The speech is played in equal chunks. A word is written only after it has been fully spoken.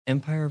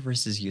Empire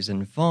versus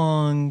Yuuzhan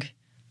Vong.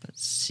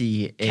 Let's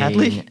see.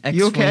 Cadley, An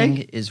you X-Wing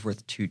okay? is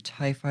worth 2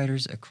 TIE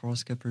Fighters. A Coral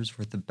Skipper is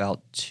worth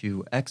about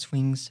 2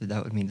 X-Wings. So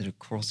that would mean that a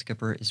Coral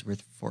Skipper is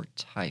worth 4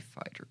 TIE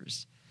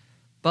Fighters.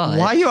 But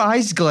why are your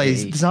eyes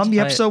glazed? The zombie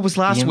episode was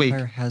last week. The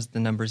Empire has the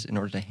numbers in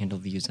order to handle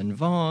the Yuuzhan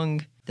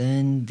Vong.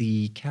 Then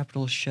the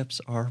capital ships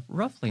are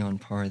roughly on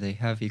par. They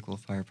have equal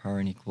firepower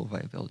and equal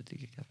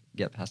viability to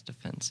get past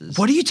defenses.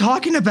 What are you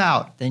talking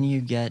about? Then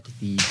you get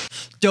the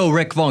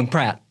Rick Vong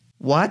Pratt.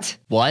 What?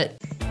 What?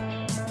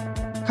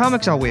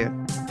 Comics are weird,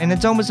 and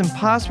it's almost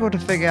impossible to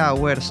figure out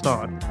where to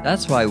start.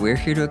 That's why we're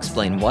here to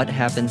explain what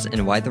happens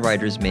and why the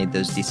writers made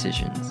those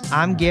decisions.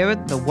 I'm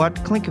Garrett, the What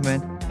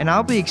Klinkerman, and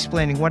I'll be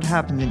explaining what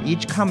happens in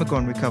each comic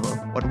run we cover,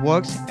 what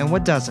works and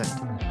what doesn't.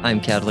 I'm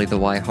Cadley the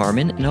Y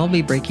Harmon, and I'll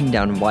be breaking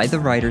down why the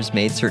writers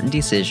made certain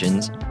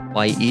decisions,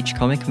 why each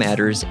comic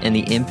matters, and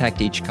the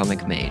impact each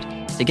comic made.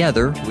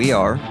 Together, we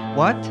are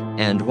What?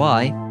 and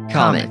Why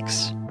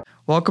Comics.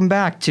 Welcome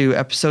back to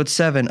episode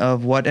 7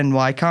 of What and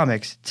Why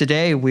Comics.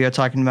 Today we are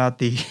talking about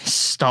the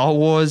Star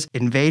Wars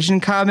Invasion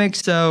comics,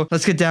 so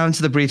let's get down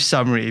to the brief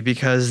summary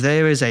because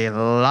there is a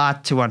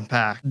lot to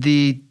unpack.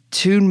 The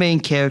two main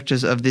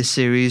characters of this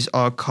series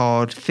are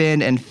called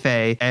Finn and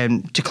Faye,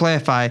 and to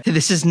clarify,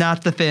 this is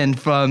not the Finn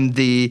from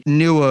the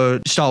newer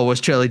Star Wars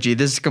trilogy.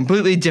 This is a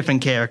completely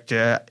different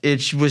character.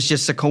 It was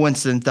just a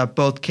coincidence that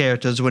both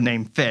characters were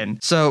named Finn.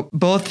 So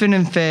both Finn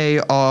and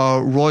Faye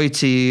are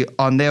royalty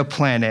on their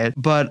planet,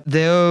 but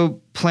their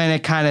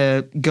planet kind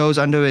of goes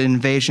under an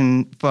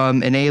invasion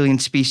from an alien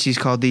species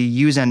called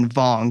the Yuuzhan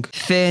Vong.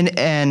 Finn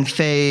and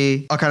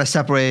Faye are kind of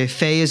separated.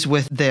 Faye is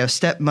with their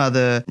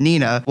stepmother,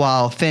 Nina,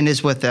 while Finn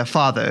is with their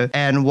father.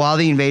 And while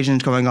the invasion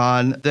is going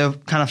on, they're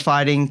kind of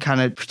fighting, kind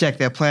of protect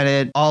their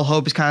planet. All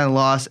hope is kind of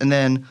lost. And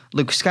then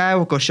Luke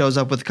Skywalker shows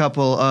up with a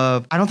couple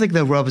of, I don't think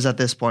they're rovers at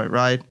this point,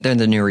 right? They're in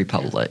the New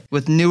Republic.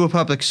 With New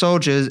Republic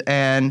soldiers,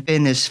 and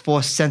Finn is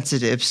force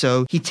sensitive,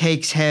 so he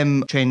takes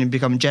him, train to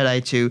become a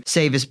Jedi to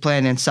save his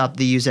planet and stop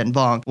the Yuuzhan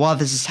Vong. While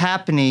this is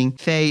happening,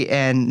 Faye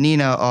and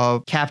Nina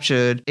are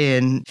captured,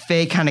 and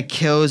Faye kind of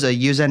kills a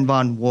Yuuzhan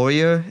Vong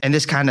warrior, and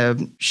this kind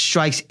of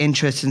strikes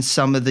interest in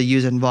some of the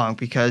Yuuzhan Vong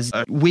because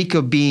a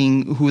weaker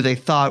being who they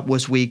thought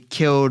was weak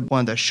killed one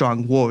of the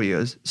strong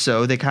warriors.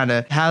 So they kind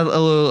of have a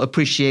little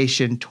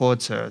appreciation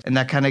towards her, and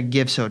that kind of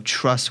gives her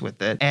trust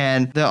with it.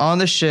 And they're on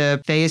the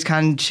ship. Faye is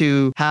kind of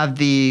to have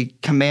the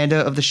commander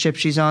of the ship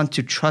she's on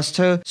to trust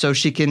her so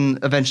she can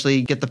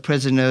eventually get the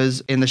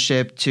prisoners in the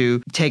ship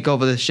to take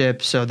over the ship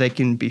so they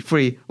can be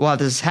free. While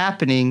this is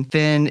happening,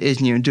 Finn is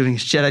doing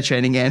his Jedi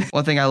training, and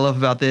one thing I love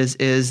about this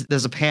is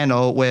there's a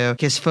panel where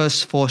his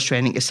first force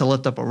training is to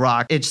lift up a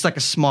rock. It's just like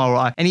a small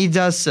rock, and he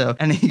does so.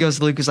 And he goes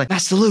to Luke, he's like,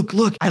 Master Luke,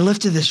 look, I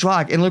lifted this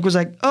rock. And Luke was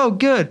like, oh,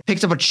 good.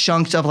 Picks up a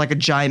chunk of like a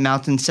giant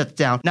mountain, sets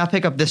down. Now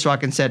pick up this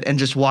rock instead, and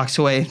just walks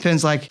away. And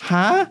Finn's like,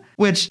 huh?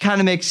 Which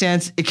kind of makes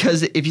sense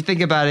because if you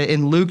think about it,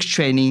 in Luke's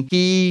training,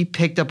 he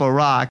picked up a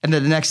rock, and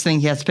then the next thing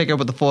he has to pick up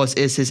with the Force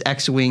is his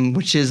X-Wing,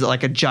 which is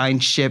like a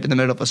giant ship in the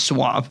middle of a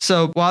swamp.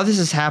 So while this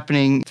is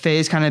happening, Faye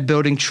is kind of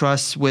building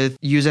trust with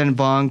Yuuzhan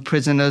Vong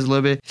prisoners a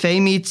little bit. Faye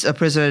meets a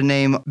prisoner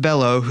named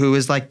Bello, who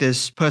is like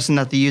this person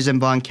that the Yuuzhan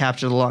Vong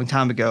captured a long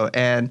time ago,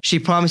 and she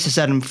promised to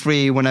set him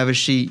free whenever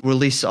she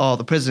released all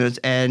the prisoners,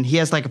 and he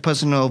has like a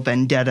personal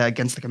vendetta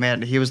against the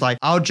commander. He was like,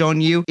 I'll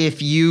join you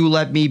if you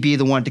let me be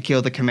the one to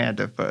kill the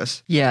commander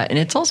first. Yeah, and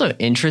it's also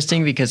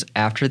interesting because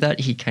after that,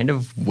 he kind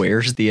of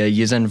wears the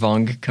Yuuzhan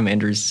Vong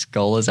commander's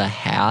skull as a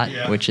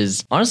hat, which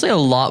is honestly a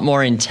lot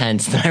more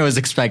intense than I was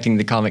expecting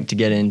the comic to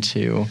get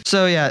into.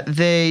 So yeah,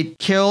 they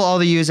kill all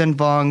the Yuuzhan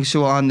Vongs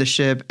who are on the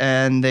ship,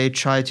 and they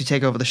try to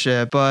take over the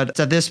ship. But it's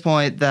at this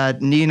point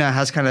that Nina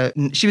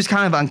she was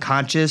kind of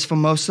unconscious for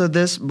most of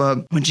this,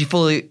 but when she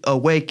fully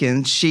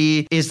awakens,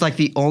 she is like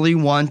the only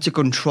one to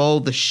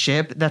control the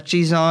ship that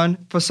she's on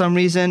for some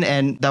reason,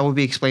 and that will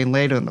be explained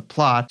later in the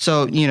plot.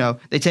 So,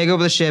 they take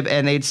over the ship,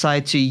 and they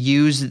decide to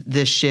use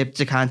this ship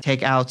to kind of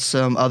take out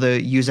some other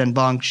Yuuzhan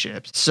Vong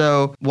ships.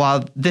 So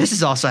while this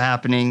is also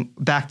happening,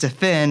 back to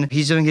Finn,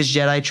 he's doing his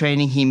Jedi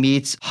training. He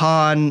meets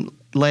Han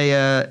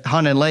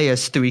and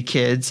Leia's 3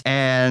 kids,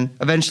 and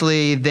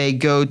eventually they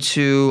go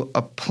to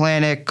a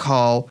planet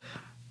called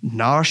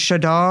Nar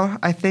Shaddaa,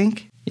 I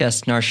think.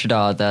 Yes, Nar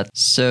Shaddaa.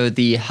 So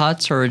the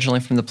Hutts are originally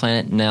from the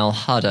planet Nal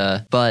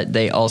Hutta, but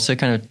they also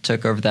kind of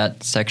took over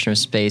that section of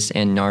space,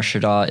 and Nar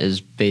Shaddaa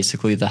is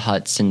basically the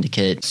Hutt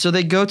syndicate. So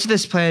they go to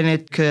this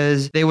planet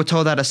because they were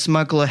told that a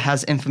smuggler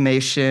has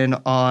information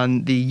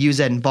on the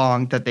Yuuzhan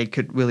Vong that they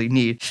could really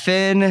need.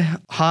 Finn,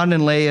 Han,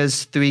 and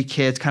Leia's 3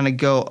 kids kind of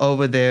go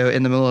over there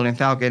in the Millennium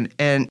Falcon,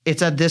 and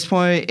it's at this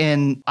point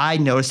I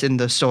noticed in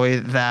the story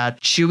that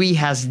Chewie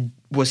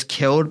was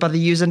killed by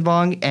the Yuuzhan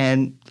Vong,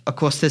 and Of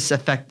course, this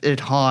affected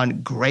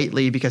Han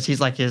greatly because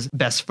he's like his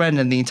best friend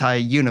in the entire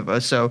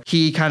universe. So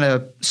he kind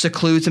of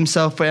secludes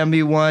himself from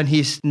everyone.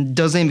 He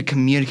doesn't even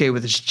communicate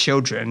with his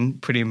children,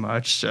 pretty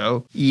much.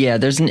 So yeah,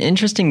 there's an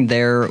interesting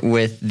there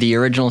with the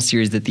original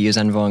series that the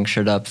Yuuzhan Vong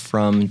showed up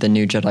from the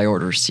New Jedi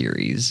Order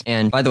series.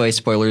 And by the way,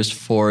 spoilers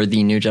for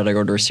the New Jedi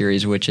Order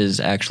series, which is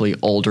actually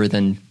older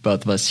than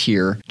both of us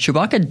here.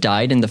 Chewbacca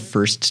died in the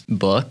first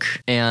book,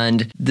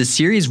 and the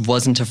series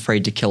wasn't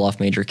afraid to kill off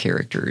major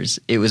characters.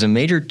 It was a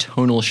major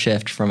tonal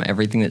shift from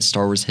everything that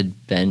Star Wars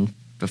had been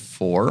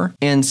before.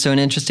 And so an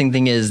interesting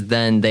thing is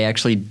then they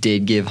actually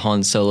did give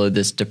Han Solo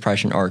this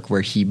depression arc where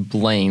he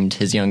blamed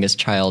his youngest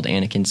child,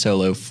 Anakin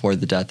Solo, for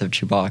the death of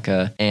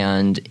Chewbacca.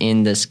 And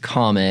in this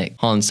comic,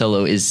 Han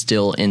Solo is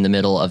still in the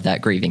middle of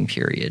that grieving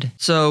period.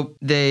 So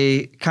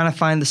they kind of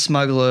find the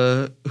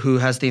smuggler who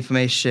has the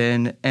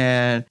information.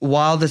 And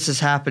while this is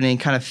happening,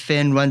 kind of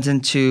Finn runs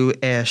into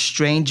a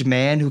strange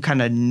man who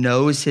kind of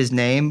knows his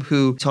name,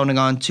 who's holding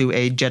on to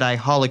a Jedi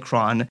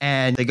holocron.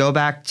 And they go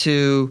back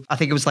to, I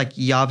think it was like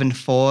Yavin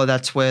 4.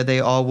 That's where they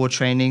all were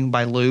training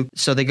by Luke.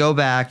 So they go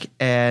back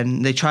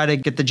and they try to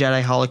get the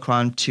Jedi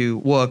holocron to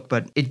work,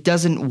 but it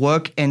doesn't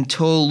work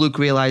until Luke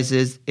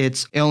realizes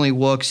it only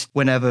works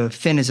whenever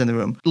Finn is in the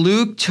room.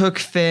 Luke took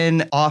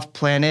Finn off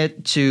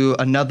planet to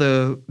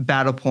another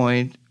battle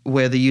point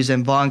where the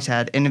Yuuzhan Vongs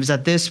had. And it was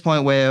at this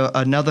point where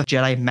another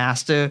Jedi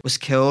Master was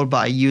killed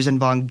by a Yuuzhan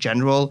Vong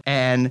general.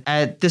 And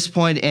at this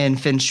point in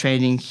Finn's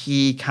training,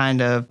 he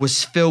kind of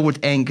was filled with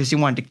anger because he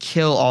wanted to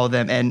kill all of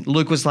them. And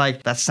Luke was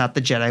like, that's not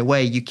the Jedi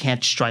way. You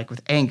can't strike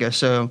with anger.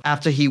 So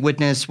after he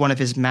witnessed one of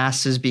his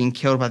masters being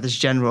killed by this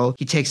general,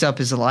 he takes up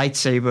his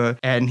lightsaber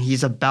and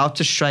he's about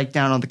to strike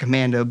down on the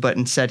commander, but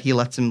instead he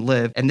lets him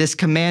live. And this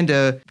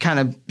commander kind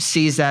of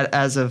sees that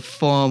as a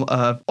form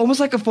of, almost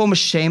like a form of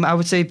shame, I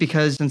would say,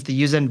 because since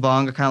the Yuuzhan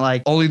Vong are kind of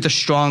like, only the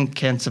strong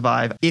can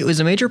survive. It was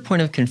a major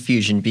point of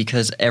confusion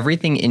because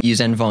everything in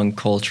Yuuzhan Vong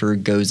culture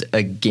goes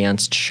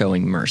against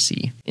showing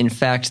mercy. In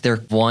fact, their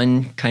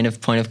one kind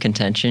of point of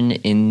contention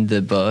in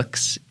the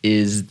books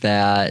is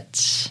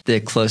that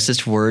the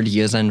closest word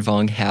Yuuzhan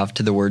Vong have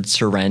to the word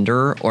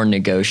surrender or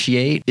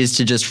negotiate is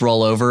to just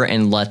roll over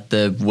and let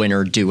the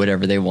winner do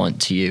whatever they want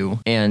to you.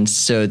 And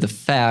so the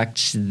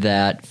fact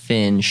that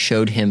Finn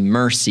showed him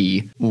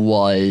mercy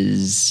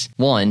was,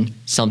 one,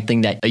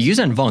 something that a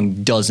Yuuzhan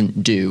Vong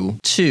doesn't do.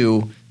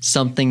 Two,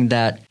 something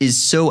that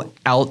is so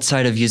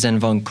outside of Yuuzhan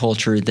Vong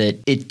culture that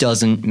it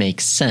doesn't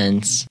make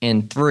sense.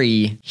 And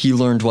three, he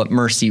learned what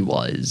mercy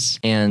was.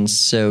 And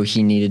so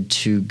he needed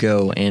to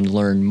go and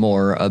learn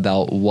more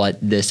about what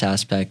this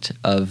aspect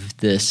of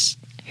this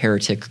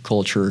heretic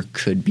culture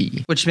could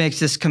be. Which makes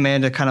this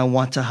commander kind of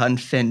want to hunt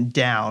Finn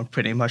down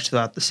pretty much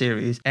throughout the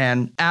series.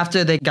 And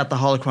after they got the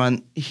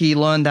holocron, he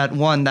learned that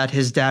one, that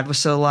his dad was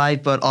still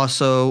alive, but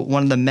also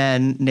one of the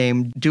men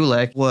named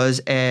Dulek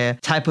was a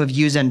type of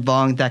Yuuzhan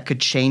Vong that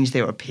could change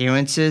their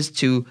appearances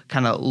to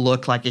kind of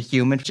look like a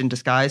human in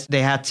disguise.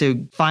 They had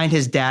to find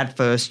his dad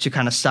first to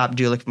kind of stop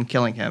Dulek from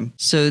killing him.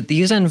 So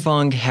the Yuuzhan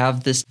Vong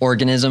have this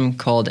organism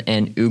called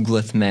an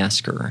Uglith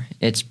masker.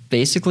 It's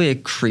basically a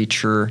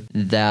creature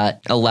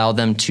that allow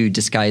them to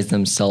disguise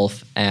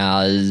themselves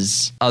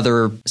as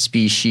other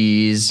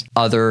species,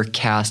 other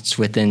castes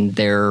within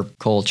their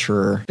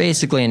culture,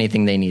 basically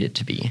anything they need it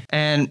to be.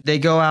 And they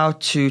go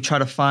out to try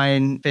to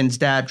find Finn's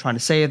dad, trying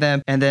to save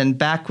them. And then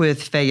back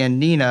with Faye and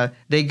Nina,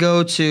 they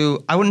go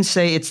to, I wouldn't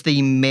say it's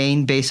the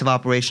main base of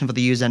operation for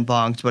the Yuuzhan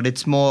Vongs, but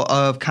it's more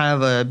of kind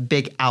of a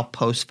big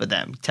outpost for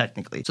them,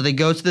 technically. So they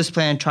go to this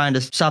plan trying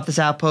to stop this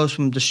outpost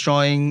from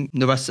destroying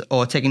the rest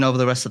or taking over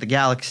the rest of the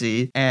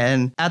galaxy.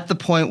 And at the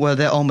point where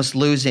they're almost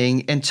losing,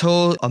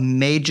 until a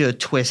major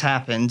twist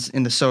happens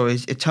in the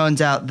stories, it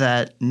turns out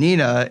that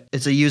Nina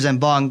is a Yuuzhan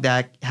Vong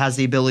that has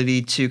the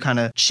ability to kind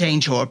of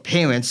change her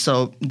appearance.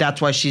 So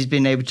that's why she's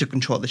been able to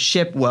control the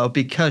ship well,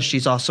 because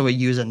she's also a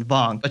Yuuzhan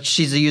Vong. But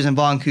she's a Yuuzhan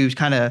Vong who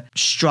kind of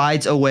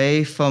strides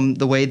away from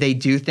the way they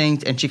do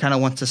things, and she kind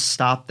of wants to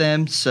stop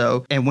them.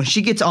 So, and when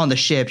she gets on the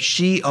ship,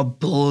 she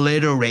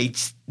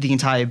obliterates the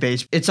entire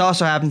base. It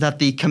also happens that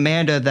the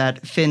commander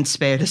that Finn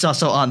spared is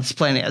also on this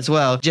planet as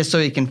well, just so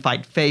he can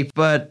fight Faith.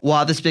 But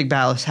while this big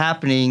battle is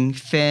happening,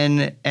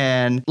 Finn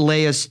and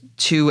Leia's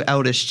two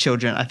eldest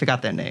children, I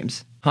forgot their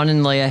names. Han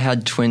and Leia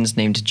had twins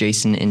named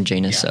Jason and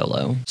Jaina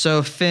Solo.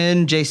 So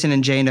Finn, Jason,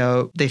 and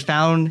Jaina, they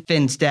found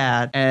Finn's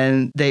dad,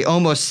 and they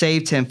almost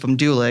saved him from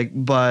Dulek,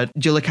 but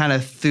Dulek kind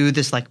of threw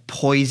this like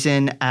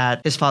poison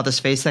at his father's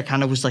face that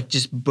kind of was like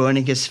just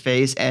burning his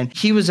face, and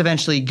he was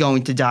eventually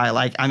going to die.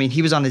 Like, I mean,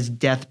 he was on his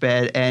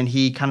deathbed, and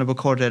he kind of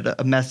recorded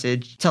a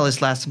message, tell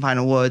his last and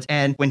final words,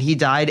 and when he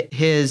died,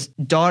 his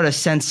daughter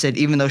sensed it,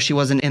 even though she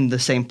wasn't in the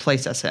same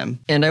place as him.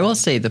 And I will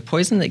say, the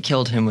poison that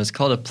killed him was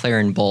called a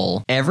Plaren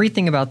Bowl.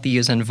 Everything about the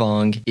Yuuzhan Yuuzhan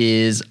Vong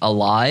is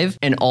alive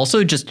and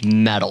also just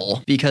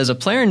metal, because a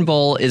Plarian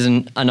Bowl is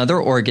another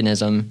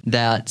organism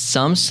that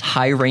some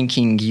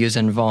high-ranking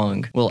Yuuzhan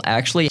Vong will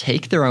actually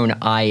take their own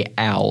eye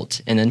out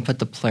and then put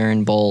the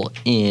Plarian Bowl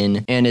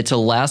in, and it's a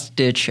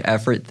last-ditch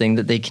effort thing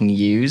that they can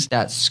use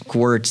that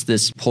squirts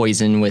this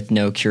poison with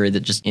no cure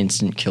that just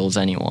instant kills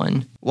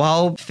anyone.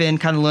 While Finn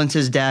kind of learns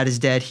his dad is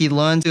dead, he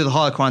learns through the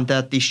holocron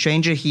that the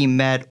stranger he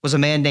met was a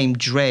man named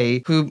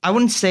Dre, who I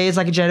wouldn't say is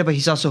like a Jedi, but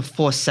he's also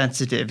Force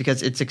sensitive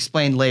because it's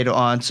explained later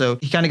on. So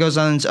he kind of goes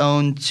on his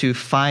own to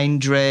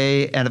find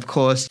Dre, and of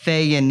course,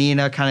 Faye and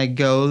Nina kind of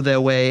go their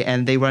way,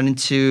 and they run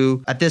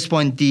into, at this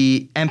point,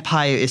 the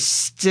Empire is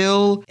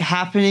still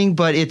happening,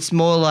 but it's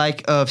more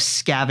like of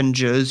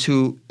scavengers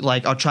who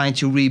like are trying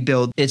to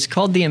rebuild. It's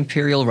called the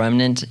Imperial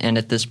Remnant, and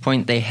at this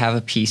point, they have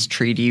a peace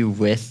treaty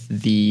with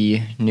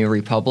the New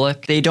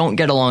Republic. They don't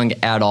get along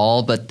at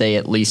all, but they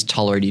at least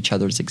tolerate each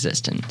other's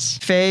existence.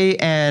 Faye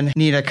and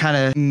Nina kind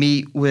of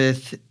meet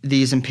with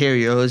these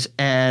Imperials,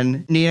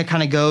 and Nina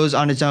kind of goes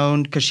on his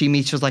own because she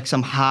meets with like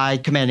some high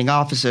commanding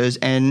officers,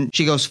 and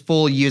she goes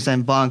full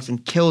Yuuzhan Vongs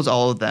and kills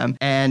all of them.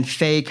 And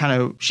Faye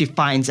she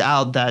finds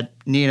out that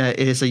Nina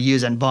is a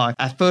Yuuzhan Vong.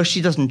 At first,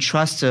 she doesn't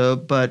trust her,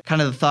 but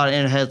kind of the thought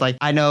in her head, like,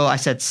 I know I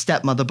said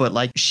stepmother, but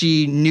like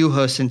she knew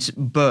her since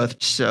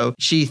birth, so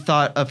she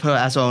thought of her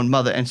as her own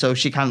mother, and so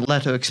she kind of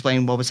let her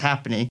explain what was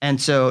happening. And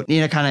so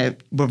Nina kind of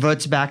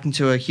reverts back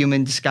into a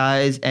human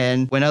disguise,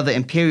 and when other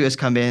Imperials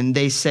come in,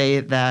 they say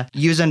that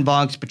Yuuzhan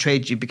Vongs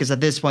betrayed you, because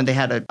at this point they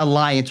had an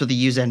alliance with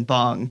the Yuuzhan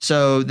Vong.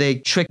 So they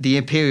tricked the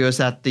Imperials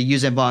that the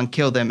Yuuzhan Vong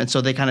killed them, and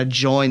so they kind of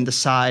joined the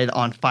side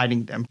on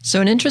fighting them.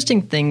 So an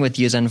interesting thing with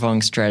Yuuzhan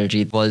Vong's strategy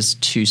was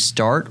to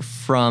start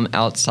from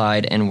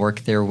outside and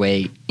work their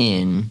way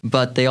in,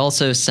 but they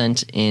also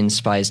sent in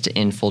spies to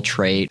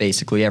infiltrate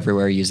basically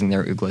everywhere using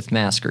their Uglith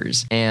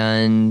maskers.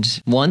 And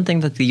one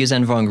thing that the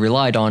Yuuzhan Vong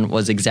relied on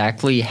was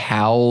exactly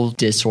how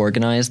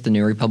disorganized the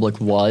New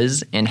Republic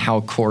was and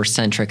how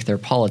core-centric their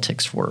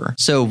politics were.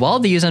 So while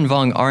the Yuuzhan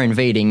Vong are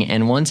invading,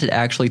 and once it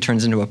actually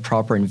turns into a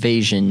proper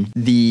invasion,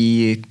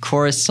 the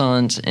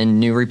Coruscant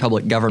and New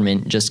Republic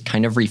government just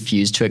kind of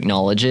refused to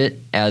acknowledge it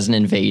as an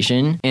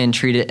invasion and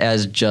treat it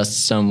as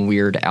just some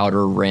weird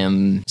outer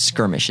rim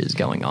skirmishes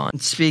going on.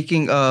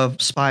 Speaking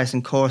of spies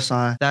in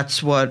Coruscant,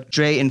 that's what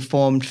Dre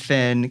informed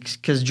Finn,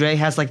 because Dre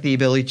has like the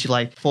ability to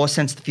like force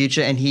sense the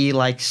future, and he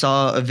like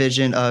saw a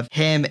vision of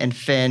him and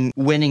Finn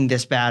winning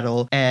this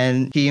battle,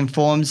 and he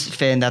informs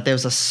Finn that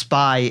there's a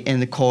spy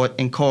in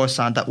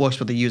Coruscant that works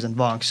with the Yuuzhan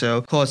Vong. So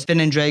of course Finn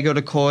and Dre go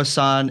to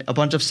Coruscant, a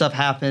bunch of stuff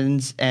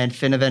happens, and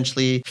Finn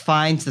eventually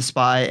finds the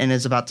spy and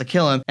is about to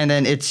kill him, and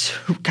then it's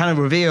kind of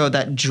revealed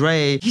that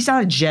Dre, he's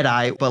not a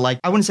Jedi, but like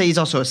I wouldn't say he's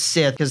also a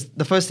Sith, because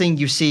the first thing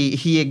you see,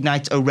 he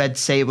ignites a red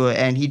saber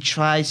and he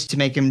tries to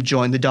make him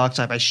join the dark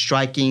side by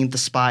striking the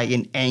spy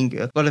in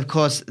anger. But of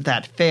course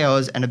that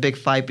fails, and a big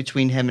fight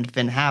between him and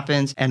Finn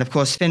happens, and of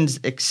course Finn's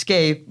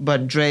escape,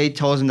 but Dre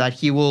tells him that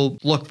he will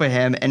look for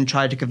him and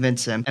try to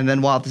convince him. And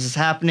then while this is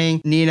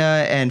happening,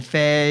 Nina and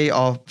Faye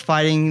are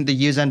fighting the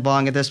Yuuzhan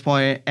Vong at this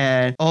point,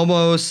 and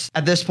almost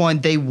at this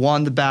point they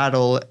won the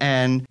battle,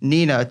 and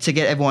Nina, to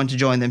get everyone to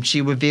join them,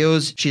 she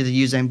reveals she's a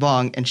Yuuzhan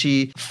Vong and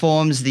she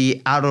forms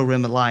the Outer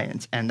Rim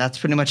Alliance, and that's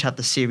pretty much how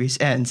the series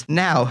ends.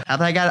 Now,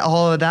 after I got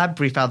all of that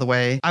brief out of the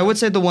way, I would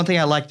say the one thing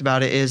I liked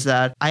about it is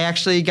that I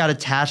actually got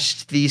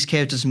attached to these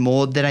characters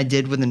more than I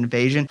did with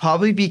Invasion,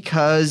 probably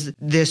because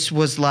this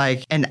was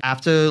like, and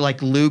after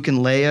like Luke and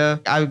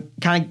Leia, I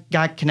kind of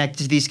got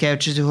connected to these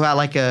characters who had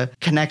like a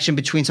connection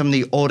between some of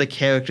the older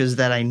characters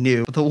that I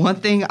knew. But the one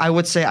thing I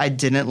would say I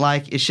didn't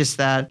like is just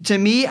that, to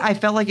me, I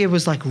felt like it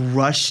was like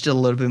rushed a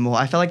little bit more.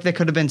 I felt like there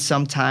could have been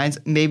some times,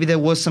 maybe there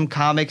was some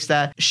comics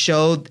that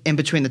showed in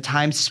between the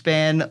time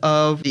span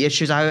of the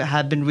issues I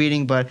had been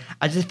reading, but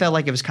I just felt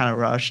like it was kind of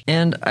rushed.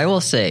 And I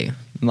will say,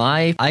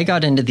 I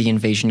got into the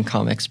Invasion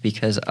comics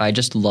because I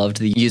just loved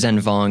the Yuuzhan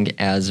Vong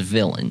as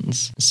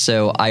villains.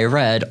 So I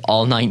read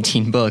all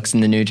 19 books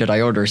in the New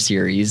Jedi Order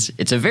series.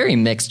 It's a very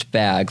mixed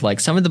bag. Like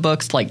some of the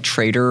books, like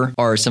Traitor,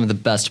 are some of the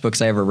best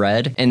books I ever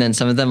read. And then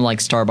some of them,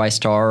 like Star by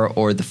Star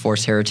or the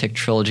Force Heretic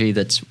trilogy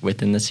that's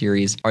within the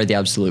series, are the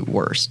absolute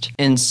worst.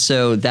 And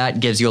so that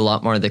gives you a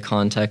lot more of the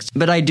context.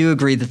 But I do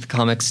agree that the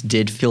comics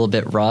did feel a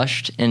bit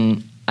rushed,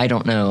 and I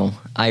don't know.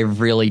 I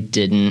really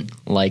didn't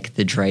like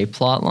the Dre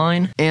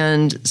plotline.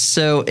 And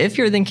so if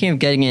you're thinking of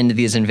getting into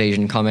these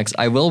Invasion comics,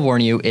 I will warn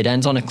you, it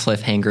ends on a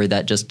cliffhanger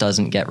that just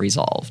doesn't get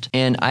resolved.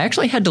 And I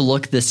actually had to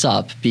look this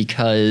up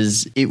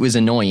because it was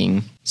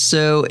annoying.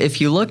 So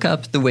if you look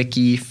up the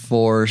wiki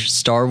for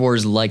Star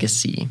Wars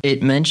Legacy,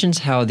 it mentions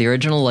how the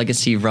original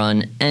Legacy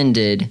run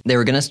ended. They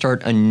were going to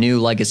start a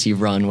new Legacy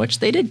run, which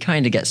they did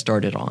kind of get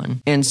started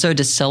on. And so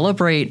to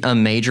celebrate a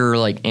major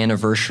like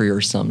anniversary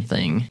or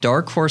something,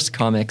 Dark Horse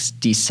Comics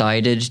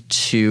decided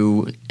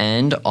to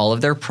end all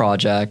of their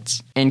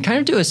projects and kind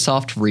of do a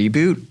soft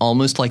reboot,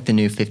 almost like the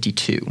New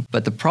 52.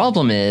 But the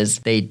problem is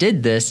they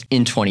did this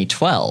in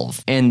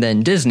 2012, and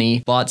then Disney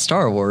bought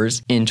Star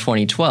Wars in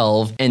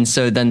 2012, and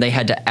so then they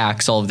had to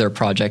axe all of their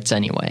projects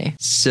anyway.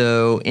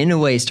 So in a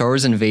way, Star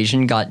Wars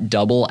Invasion got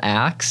double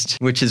axed,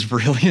 which is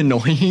really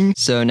annoying.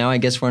 So now I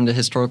guess we're into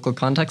historical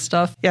context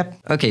stuff? Yep.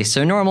 Okay,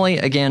 so normally,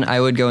 again, I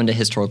would go into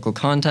historical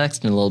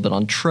context and a little bit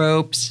on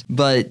tropes,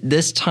 but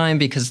this time,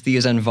 because of the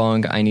Yuuzhan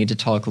Vong, I need to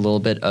talk a little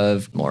bit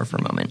of lore for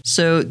a moment.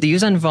 So the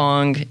Yuuzhan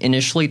Vong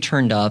initially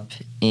turned up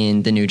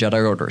in the New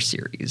Jedi Order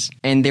series,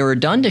 and they were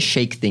done to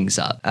shake things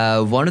up.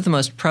 One of the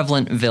most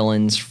prevalent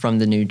villains from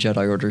the New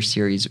Jedi Order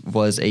series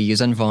was a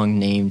Yuuzhan Vong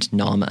named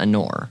Nom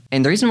Anor.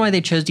 And the reason why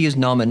they chose to use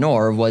Nom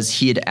Anor was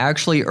he had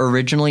actually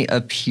originally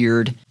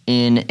appeared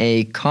in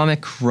a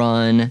comic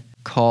run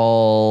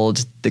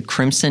called The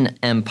Crimson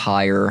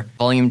Empire,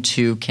 Volume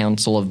 2,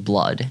 Council of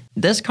Blood.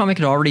 This comic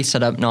had already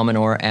set up Nom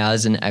Anor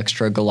as an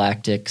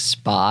extragalactic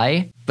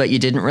spy, but you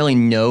didn't really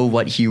know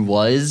what he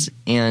was,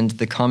 and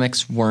the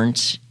comics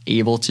weren't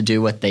able to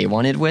do what they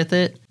wanted with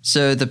it.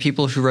 So the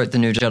people who wrote the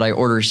New Jedi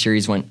Order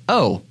series went,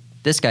 oh,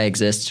 this guy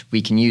exists,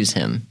 we can use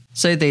him.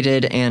 So they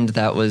did, and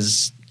that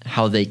was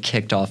how they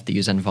kicked off the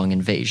Yuuzhan Vong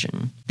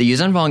invasion. The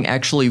Yuuzhan Vong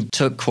actually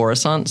took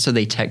Coruscant, so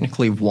they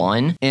technically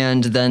won,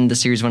 and then the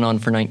series went on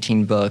for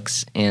 19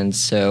 books, and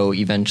so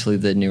eventually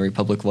the New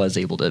Republic was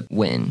able to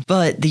win.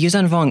 But the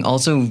Yuuzhan Vong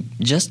also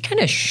just kind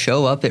of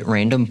show up at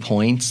random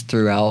points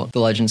throughout the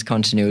Legends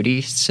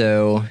continuity,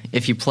 so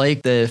if you play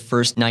the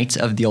first Knights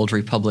of the Old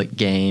Republic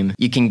game,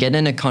 you can get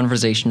in a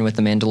conversation with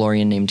a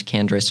Mandalorian named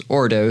Candris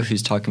Ordo,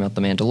 who's talking about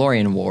the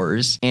Mandalorian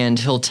Wars, and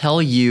he'll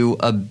tell you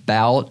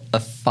about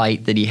a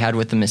fight that he had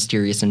with a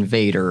mysterious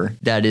invader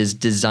that is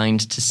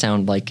designed to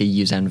sound like a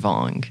Yuuzhan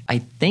Vong. I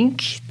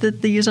think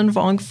that the Yuuzhan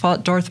Vong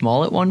fought Darth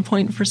Maul at one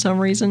point for some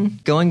reason.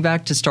 Going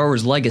back to Star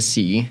Wars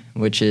Legacy,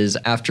 which is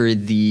after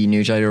the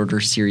New Jedi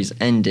Order series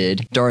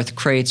ended, Darth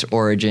Krayt's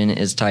origin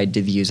is tied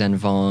to the Yuuzhan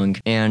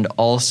Vong, and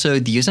also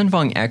the Yuuzhan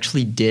Vong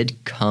actually did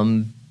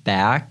come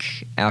back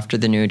after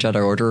the New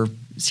Jedi Order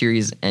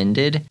series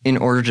ended in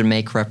order to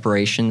make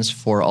reparations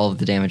for all of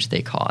the damage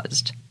they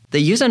caused.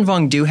 The Yuuzhan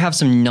Vong do have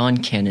some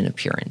non-canon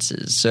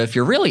appearances, so if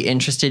you're really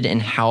interested in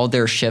how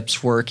their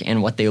ships work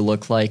and what they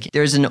look like,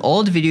 there's an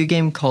old video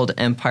game called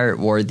Empire at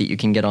War that you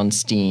can get on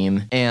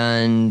Steam,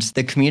 and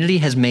the community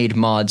has made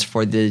mods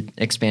for the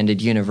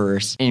expanded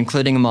universe,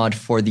 including a mod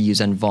for the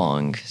Yuuzhan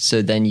Vong,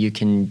 so then you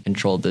can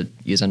control the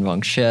Yuuzhan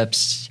Vong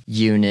ships,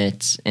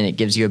 units, and it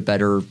gives you a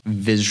better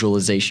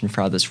visualization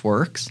for how this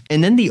works.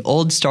 And then the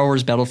old Star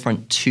Wars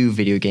Battlefront 2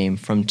 video game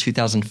from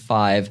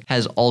 2005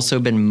 has also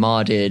been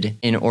modded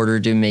in order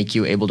to make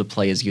you able to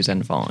play as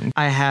Yuuzhan Vong.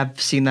 I have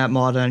seen that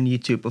mod on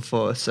YouTube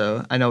before,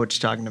 so I know what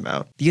you're talking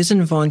about. The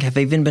Yuuzhan Vong have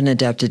even been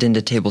adapted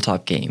into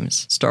tabletop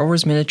games. Star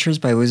Wars Miniatures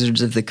by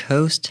Wizards of the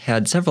Coast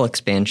had several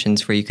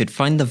expansions where you could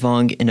find the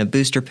Vong in a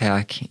booster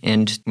pack,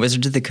 and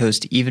Wizards of the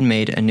Coast even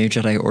made a New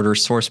Jedi Order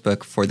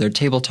sourcebook for their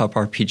tabletop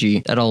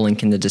RPG that I'll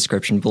link in the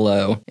description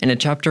below. And a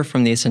chapter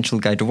from the Essential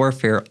Guide to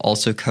Warfare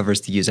also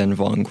covers the Yuuzhan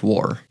Vong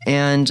War.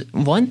 And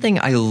one thing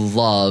I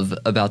love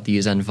about the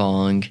Yuuzhan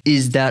Vong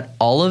is that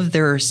all of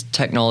their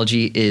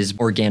technology is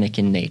organic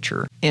in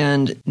nature.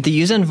 And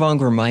the Yuuzhan Vong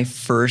were my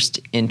first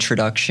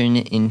introduction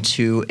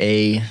into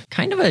a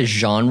kind of a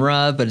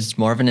genre, but it's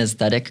more of an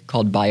aesthetic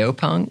called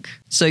Biopunk.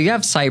 So you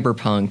have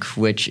cyberpunk,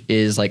 which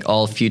is like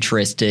all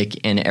futuristic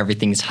and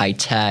everything's high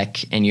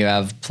tech, and you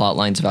have plot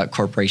lines about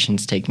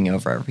corporations taking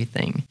over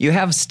everything. You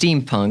have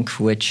steampunk,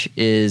 which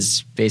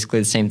is basically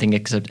the same thing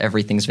except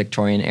everything's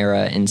Victorian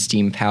era and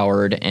steam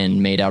powered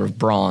and made out of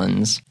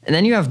bronze. And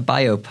then you have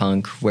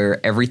biopunk,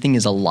 where everything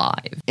is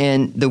alive.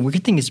 And the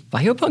weird thing is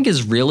biopunk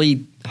is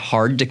really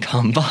hard to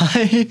come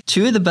by.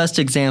 Two of the best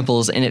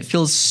examples, and it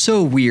feels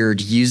so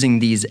weird using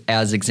these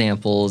as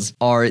examples,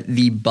 are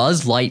the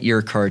Buzz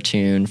Lightyear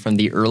cartoon from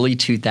the early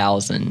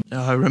 2000s.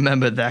 Oh, I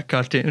remember that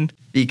cartoon.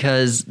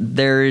 Because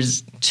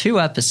there's two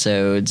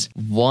episodes,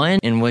 one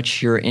in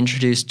which you're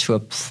introduced to a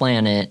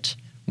planet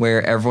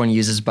where everyone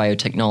uses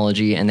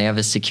biotechnology and they have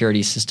a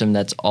security system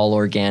that's all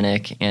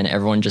organic, and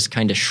everyone just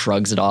kind of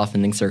shrugs it off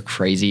and thinks they're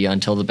crazy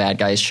until the bad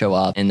guys show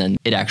up and then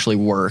it actually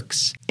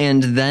works.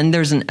 And then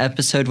there's an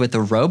episode with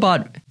a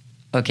robot.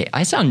 Okay,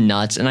 I sound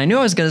nuts, and I knew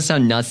I was going to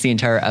sound nuts the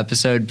entire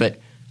episode, but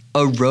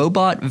a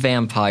robot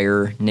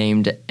vampire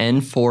named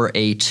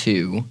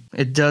N4A2.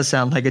 It does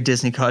sound like a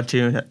Disney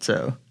cartoon,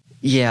 so...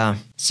 Yeah.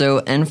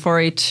 So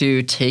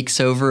N4A2 takes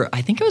over,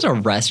 I think it was a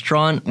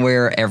restaurant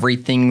where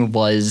everything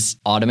was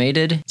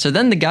automated. So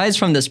then the guys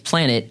from this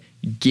planet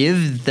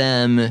give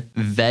them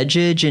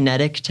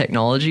vegegenetic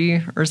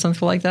technology or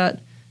something like that.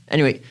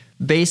 Anyway,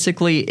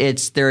 basically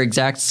it's their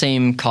exact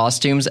same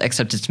costumes,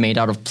 except it's made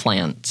out of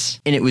plants.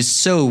 And it was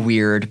so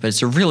weird, but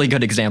it's a really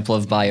good example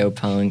of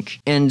biopunk.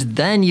 And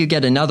then you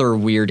get another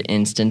weird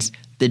instance,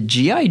 the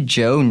G.I.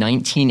 Joe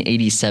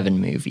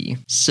 1987 movie.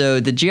 So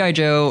the G.I.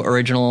 Joe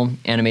original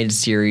animated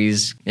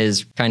series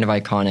is kind of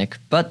iconic,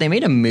 but they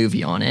made a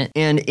movie on it.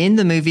 And in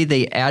the movie,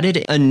 they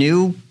added a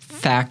new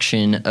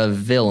faction of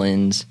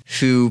villains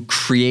who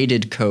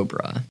created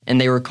Cobra.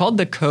 And they were called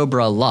the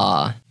Cobra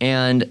Law.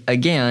 And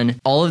again,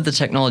 all of the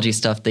technology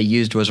stuff they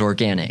used was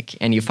organic.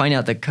 And you find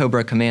out that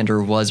Cobra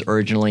Commander was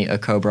originally a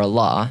Cobra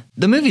Law.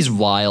 The movie's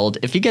wild.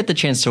 If you get the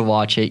chance to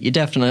watch it, you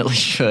definitely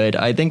should.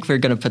 I think we're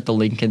going to put the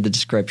link in the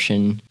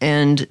description.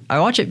 And I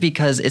watch it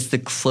because it's the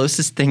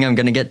closest thing I'm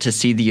going to get to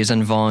see the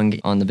Yuuzhan Vong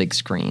on the big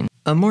screen.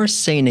 A more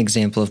sane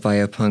example of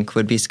biopunk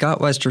would be Scott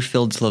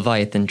Westerfeld's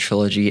Leviathan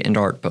trilogy and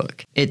art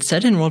book. It's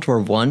set in World War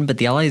I, but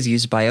the Allies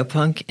used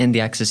biopunk and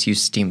the Axis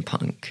used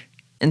steampunk.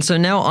 And so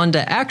now on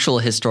to actual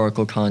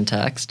historical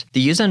context.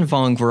 The Yuuzhan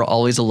Vong were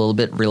always a little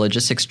bit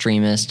religious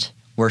extremist,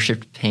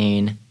 worshipped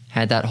pain,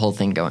 had that whole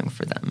thing going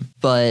for them.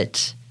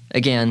 But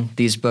again,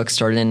 these books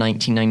started in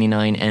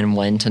 1999 and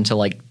went until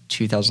like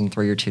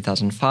 2003 or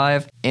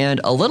 2005. And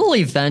a little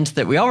event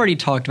that we already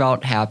talked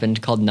about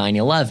happened called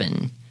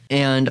 9/11.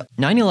 And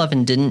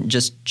 9/11 didn't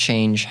just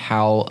change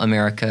how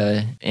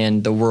America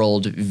and the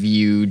world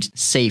viewed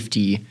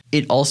safety,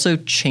 it also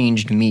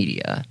changed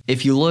media.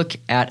 If you look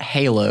at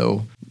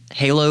Halo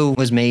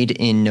was made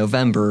in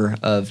November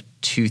of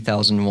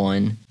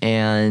 2001,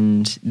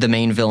 and the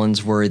main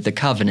villains were the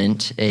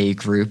Covenant, a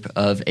group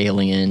of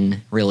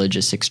alien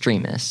religious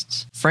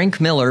extremists.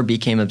 Frank Miller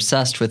became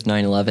obsessed with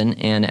 9/11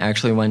 and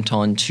actually went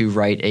on to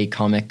write a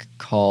comic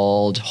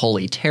called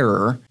Holy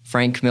Terror.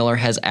 Frank Miller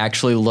has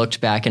actually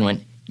looked back and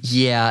went,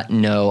 yeah,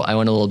 no, I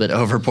went a little bit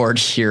overboard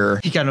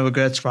here. He kind of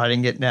regrets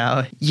writing it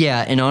now.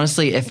 Yeah, and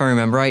honestly, if I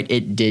remember right,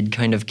 it did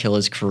kind of kill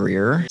his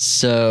career.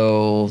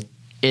 So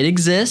it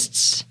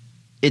exists.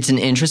 It's an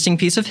interesting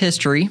piece of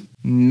history.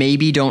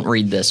 Maybe don't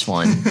read this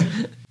one.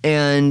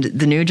 And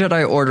the New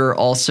Jedi Order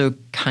also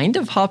kind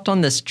of hopped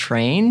on this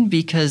train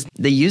because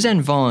the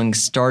Yuuzhan Vong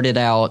started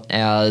out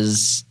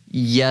as,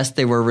 yes,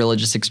 they were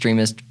religious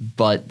extremists,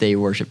 but they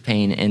worship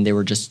pain and they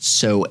were just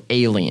so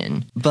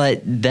alien.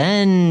 But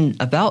then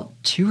about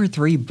 2 or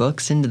 3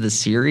 books into the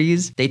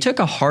series, they took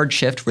a hard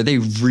shift where they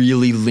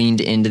really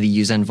leaned into the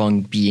Yuuzhan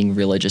Vong being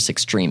religious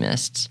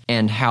extremists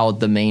and how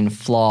the main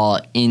flaw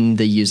in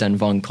the Yuuzhan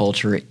Vong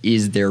culture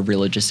is their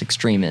religious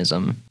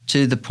extremism.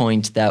 To the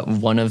point that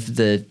one of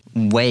the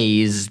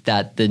ways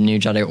that the New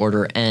Jedi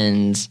Order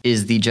ends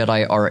is the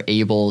Jedi are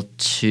able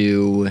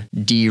to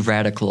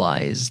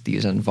de-radicalize the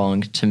Yuuzhan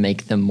Vong to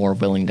make them more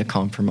willing to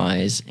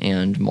compromise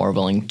and more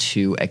willing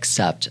to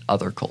accept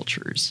other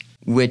cultures,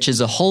 which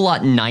is a whole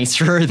lot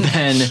nicer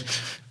than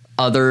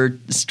other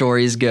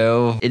stories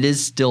go. It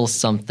is still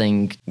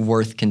something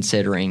worth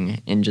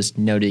considering and just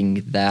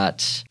noting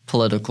that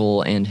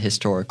political and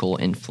historical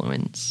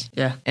influence.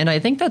 Yeah. And I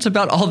think that's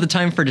about all the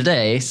time for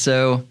today,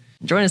 so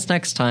join us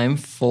next time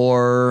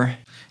for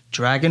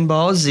Dragon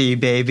Ball Z,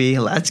 baby.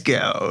 Let's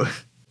go.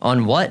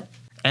 On what?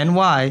 And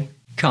why?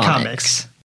 Comics.